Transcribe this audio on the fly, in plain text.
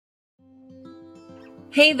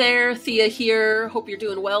Hey there, Thea here. Hope you're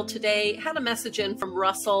doing well today. Had a message in from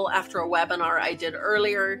Russell after a webinar I did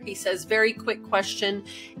earlier. He says, very quick question,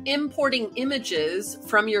 importing images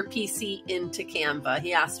from your PC into Canva.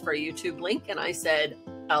 He asked for a YouTube link and I said,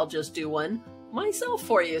 I'll just do one myself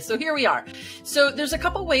for you. So here we are. So there's a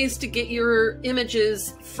couple ways to get your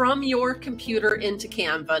images from your computer into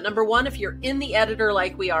Canva. Number one, if you're in the editor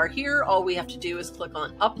like we are here, all we have to do is click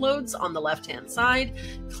on Uploads on the left-hand side,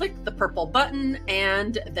 click the purple button,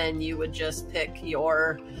 and then you would just pick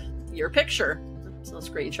your picture. It's a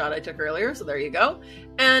screenshot I took earlier, so there you go.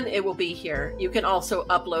 And it will be here. You can also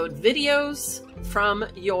upload videos from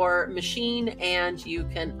your machine and you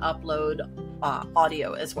can upload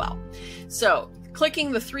audio as well. So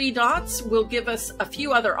clicking the three dots will give us a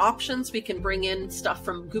few other options. We can bring in stuff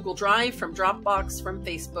from Google Drive, from Dropbox, from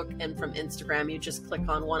Facebook, and from Instagram. You just click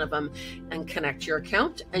on one of them and connect your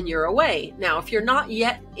account and you're away. Now, if you're not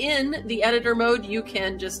yet in the editor mode, you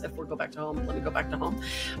can just, if we go back to home, let me go back to home.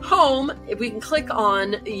 Home, if we can click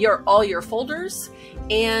on all your folders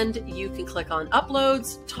and you can click on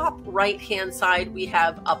Uploads. Top right-hand side, we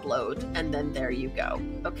have Upload, and then there you go.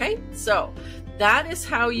 Okay, so that is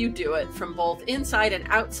how you do it from both inside and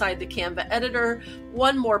outside the Canva editor.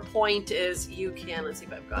 One more point is you can, let's see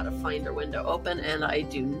if I've got a Finder window open, and I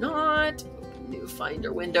do not. New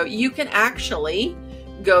Finder window. You can actually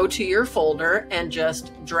go to your folder and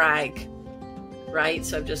just drag, right?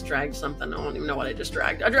 So I've just dragged something. I don't even know what I just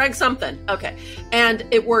dragged. I dragged something. Okay. And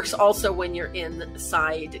it works also when you're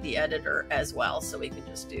inside the editor as well. So we can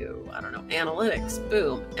just do, I don't know, analytics,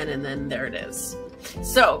 boom. And then there it is.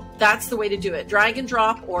 So that's the way to do it. Drag and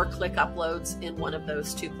drop or click Uploads in one of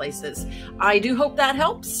those two places. I do hope that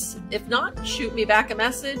helps. If not, shoot me back a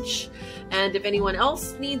message. And if anyone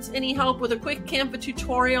else needs any help with a quick Canva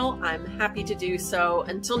tutorial, I'm happy to do so.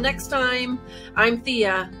 Until next time, I'm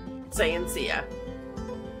Thea saying see ya.